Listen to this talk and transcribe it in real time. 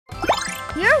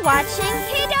You're watching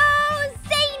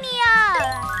Kiddozania!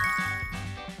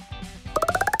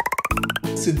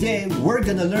 Today, we're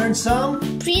gonna learn some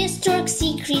prehistoric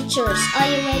sea creatures. Are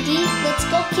you ready? Let's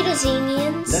go,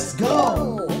 Kiddozanians. Let's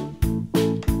go!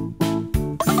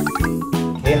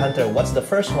 Hey Hunter, what's the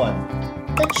first one?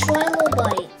 The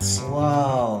trilobites.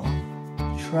 Wow,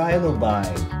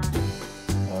 trilobite.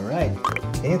 Alright,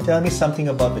 can you tell me something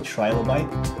about the trilobite?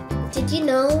 Did you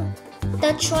know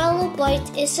that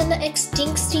trilobite is an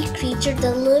extinct sea creature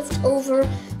that lived over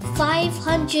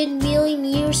 500 million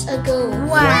years ago?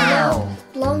 Wow!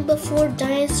 Long before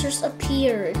dinosaurs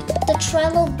appeared. The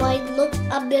trilobite looked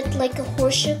a bit like a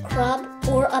horseshoe crab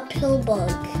or a pill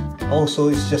bug. Oh, so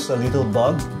it's just a little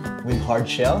bug with hard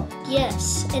shell?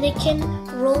 Yes, and it can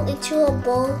roll into a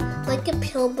ball like a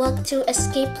pill bug to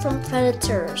escape from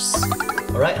predators.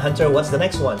 Alright Hunter, what's the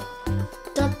next one?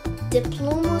 The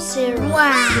Diplomacerus.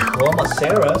 Wow!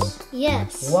 Mosasaurus?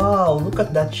 Yes. Wow, look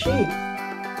at that shape.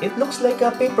 It looks like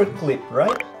a paper clip,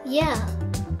 right? Yeah.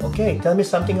 Okay, tell me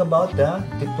something about the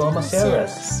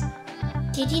Diplomacerus.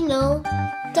 Did you know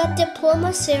that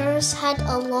Diplomacerus had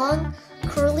a long,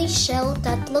 curly shell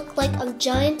that looked like a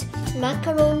giant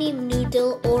macaroni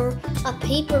noodle or a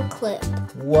paper clip?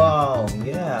 Wow,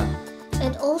 yeah.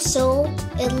 And also,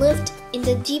 it lived in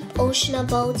the deep ocean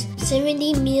about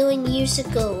 70 million years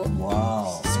ago,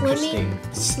 Wow, swimming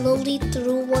interesting. slowly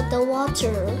through the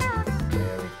water.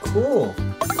 Very cool.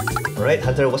 Alright,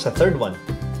 Hunter, what's the third one?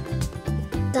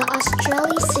 The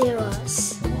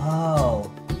Australiceras.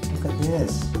 Wow, look at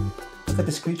this. Look at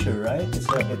this creature, right?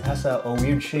 It has a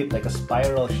weird shape, like a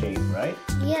spiral shape, right?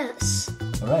 Yes.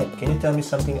 Alright, can you tell me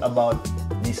something about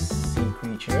this sea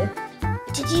creature?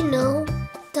 Did you know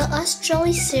the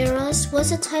Australiceras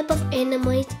was a type of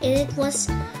animate and it was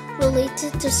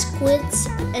related to squids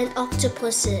and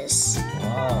octopuses?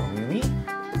 Wow, really?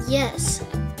 Yes,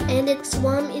 and it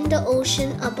swam in the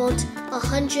ocean about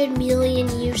 100 million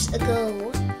years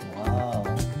ago. Wow.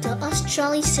 The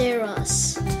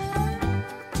Australiceras.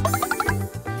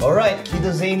 Alright,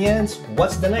 Kiddozanians,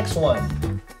 what's the next one?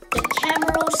 The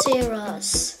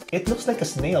Camaraceras. It looks like a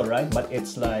snail, right? But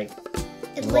it's like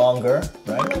It's longer,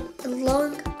 right? like a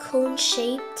long cone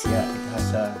shaped. Yeah, it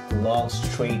has a long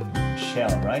straight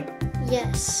shell, right?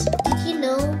 Yes. Did you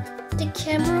know the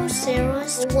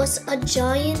Camaraceras was a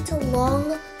giant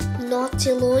long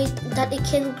nautiloid that it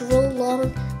can grow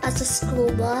long as a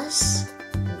school bus?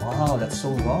 Wow, that's so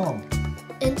long.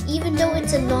 And even though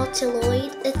it's a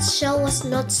nautiloid, its shell was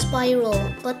not spiral,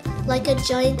 but like a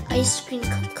giant ice cream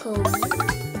cone.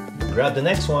 Grab the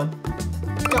next one.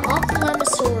 The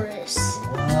Ophthalmosaurus.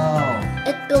 Wow.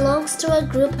 It belongs to a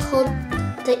group called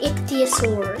the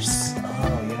Ichthyosaurs.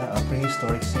 Oh yeah, a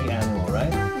prehistoric sea animal,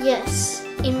 right? Yes,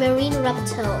 in marine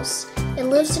reptiles. It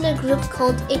lives in a group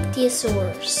called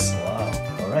Ichthyosaurs. Wow.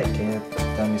 Alright, can you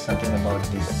tell me something about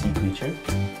this sea creature?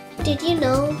 Did you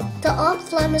know the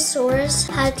Ophthalmosaurus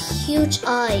had huge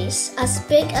eyes, as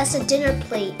big as a dinner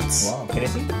plate? Wow, can I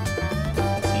see?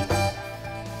 Let's see.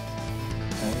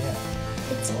 Oh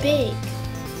yeah. It's big.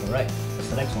 Alright, what's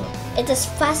the next one? It is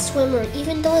fast swimmer.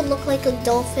 Even though it looked like a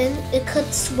dolphin, it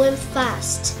could swim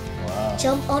fast, Wow.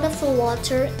 jump out of the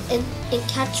water, and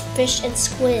catch fish and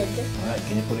squid. Alright,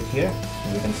 can you put it here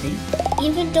so we can see?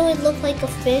 Even though it looked like a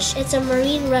fish, it's a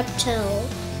marine reptile.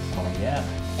 Oh yeah.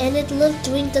 And it lived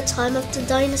during the time of the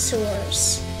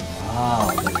dinosaurs.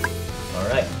 Wow.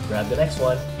 Alright, grab the next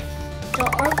one. The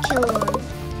Archelon.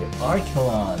 The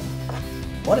Archelon.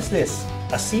 What is this?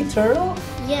 A sea turtle?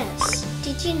 Yes.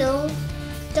 Did you know?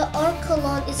 The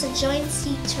Archelon is a giant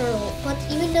sea turtle, but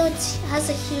even though it has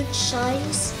a huge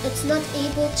size, it's not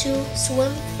able to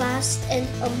swim fast and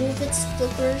move its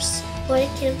flippers, but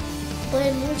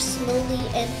it moves slowly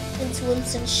and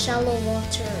swims in shallow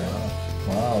water.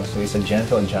 Wow, so it's a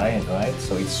gentle giant, right?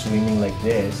 So it's swimming like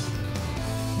this,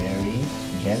 very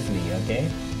gently, okay?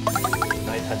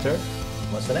 Right, Hunter,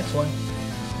 what's the next one?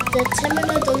 The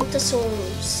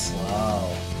Dunkleosteus. Wow,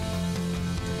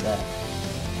 look at that.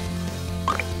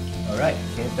 Alright,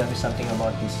 can you tell me something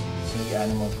about this sea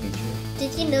animal creature?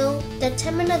 Did you know that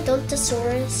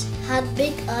Dunkleosteus had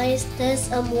big eyes that's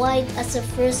wide as a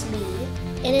frisbee,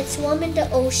 and it swam in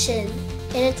the ocean,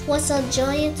 and it was a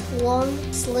giant, long,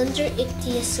 slender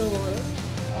ichthyosaur.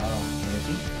 Wow, can you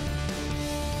see?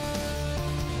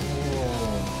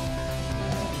 Oh,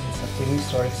 yeah, it's a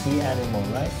prehistoric sea animal,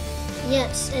 right?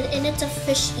 Yes, and it's a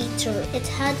fish eater. It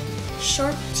had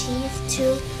sharp teeth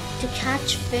to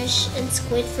catch fish and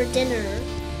squid for dinner.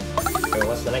 Okay,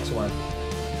 what's the next one?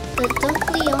 The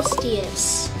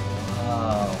Dunkleosteus.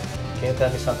 Wow, can you tell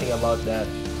me something about that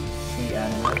sea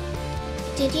animal?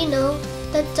 Did you know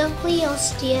The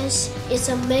Dunkleosteus is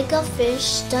a mega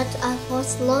fish that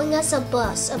was long as a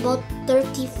bus, about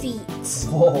 30 feet.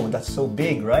 Whoa, that's so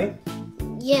big, right?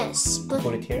 Yes, but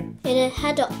Put it here. and it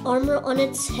had armor on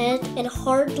its head and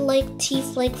hard-like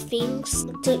teeth-like fangs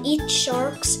to eat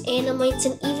sharks, animates,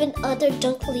 and even other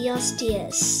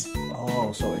Dunkleosteus.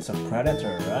 Oh, so it's a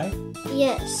predator, right?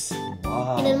 Yes,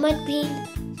 Wow. and it might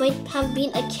have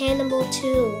been a cannibal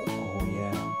too. Oh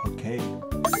yeah, okay.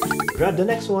 Grab the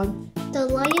next one. The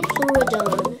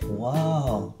Liopleurodon.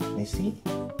 Wow, let me see.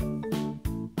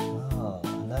 Wow,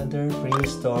 another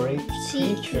prehistoric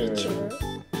Sea creature. creature.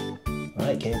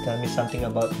 Alright, can you tell me something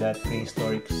about that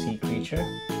prehistoric sea creature?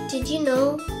 Did you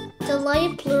know the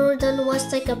Liopleurodon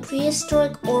was like a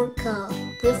prehistoric orca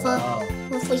with Wow.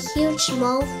 a huge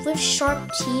mouth with sharp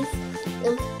teeth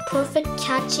and perfect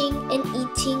catching and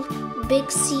eating big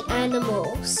sea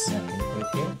animals. Yeah, can you put it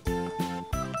here?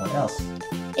 What else?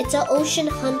 It's an ocean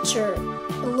hunter.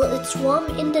 It swam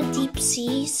in the deep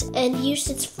seas and used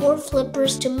its 4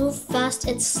 flippers to move fast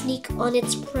and sneak on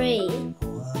its prey.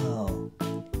 Wow.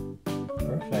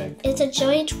 Perfect. It's a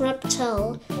giant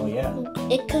reptile. Oh yeah.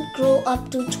 It could grow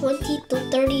up to 20 to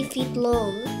 30 feet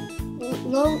long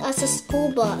as a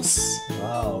school bus.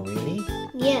 Wow, really?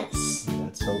 Yes.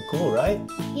 That's so cool, right?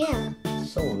 Yeah.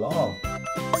 So long.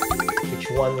 Which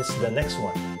one is the next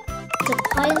one? The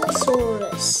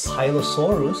Pilosaurus.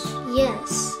 Pilosaurus?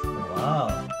 Yes.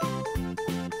 Wow.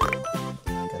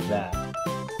 Look at that.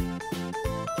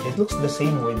 It looks the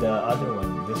same with the other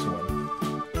one, this one,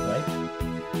 right?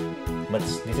 But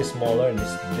this is smaller and this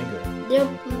is bigger. They're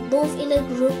both in a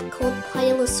group called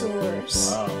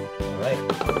Pilosaurus. Wow. Alright.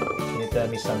 Can you tell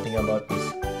me something about this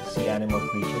sea animal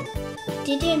creature?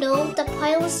 Did you know the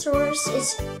Pilosaurus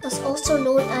was also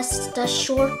known as the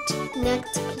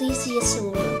short-necked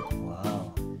plesiosaur?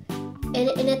 Wow. And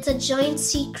it's a giant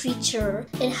sea creature.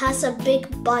 It has a big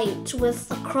bite with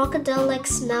a crocodile-like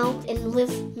snout and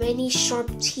with many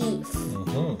sharp teeth.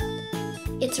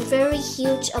 It's very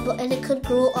huge and it could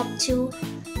grow up to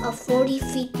 40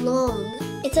 feet long.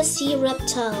 It's a sea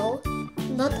reptile,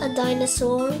 not a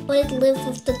dinosaur, but it lived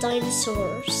with the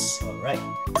dinosaurs. Alright.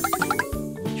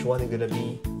 Which one is gonna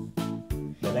be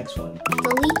the next one?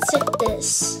 The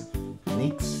Leatsictus.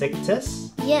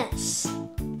 Leatsictus? Yes.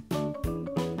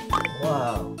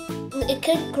 Wow. It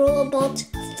could grow about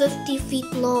 50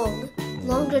 feet long,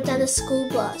 longer than a school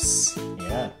bus.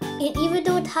 Yeah. And even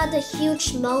though it had a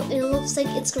huge mouth and it looks like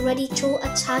it's ready to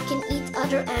attack and eat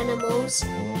other animals,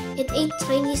 it ate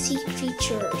tiny sea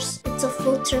creatures. It's a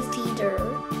filter feeder.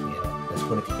 Yeah. Let's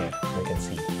put it here so you can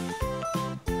see.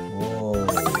 Whoa.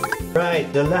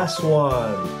 Right, the last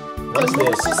one. What is The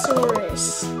this?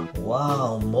 Mosasaurus.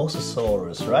 Wow,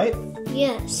 Mosasaurus, right?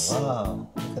 Yes. Wow,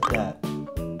 look at that.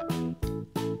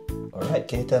 Alright,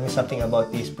 can you tell me something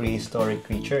about this prehistoric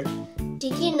creature?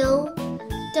 Did you know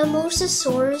the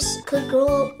Mosasaurus could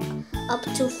grow up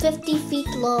to 50 feet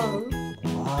long?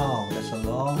 Wow, that's a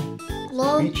long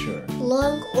creature.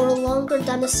 Long or longer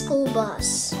than a school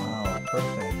bus. Wow,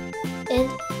 perfect. And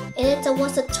it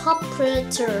was a top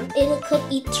predator. It could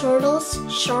eat turtles,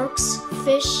 sharks,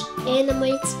 fish,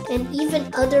 animates, and even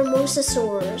other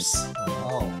mosasaurs.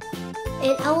 Wow.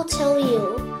 And I will tell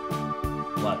you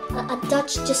What? a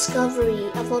Dutch discovery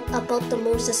about the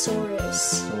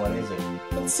Mosasaurus. So what is it?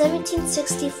 In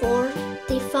 1764,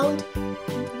 they found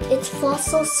its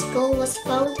fossil skull was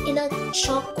found in a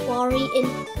chalk quarry in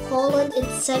Holland in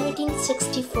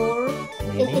 1764.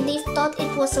 Really? And they thought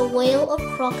it was a whale or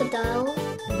crocodile.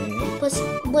 Really?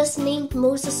 Was named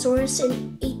Mosasaurus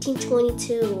in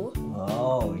 1822.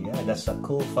 Oh, yeah, that's a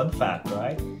cool fun fact,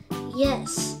 right?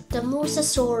 Yes, the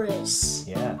Mosasaurus.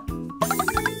 Yeah.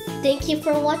 Thank you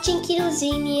for watching,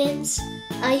 Kiddozanians.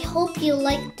 I hope you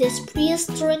liked this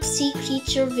prehistoric sea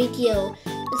creature video.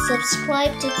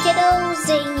 Subscribe to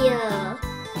Kiddozania.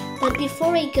 But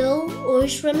before I go,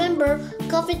 always remember,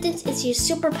 confidence is your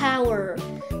superpower.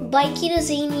 Bye,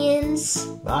 Kiddozanians.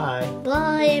 Bye.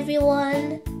 Bye,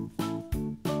 everyone.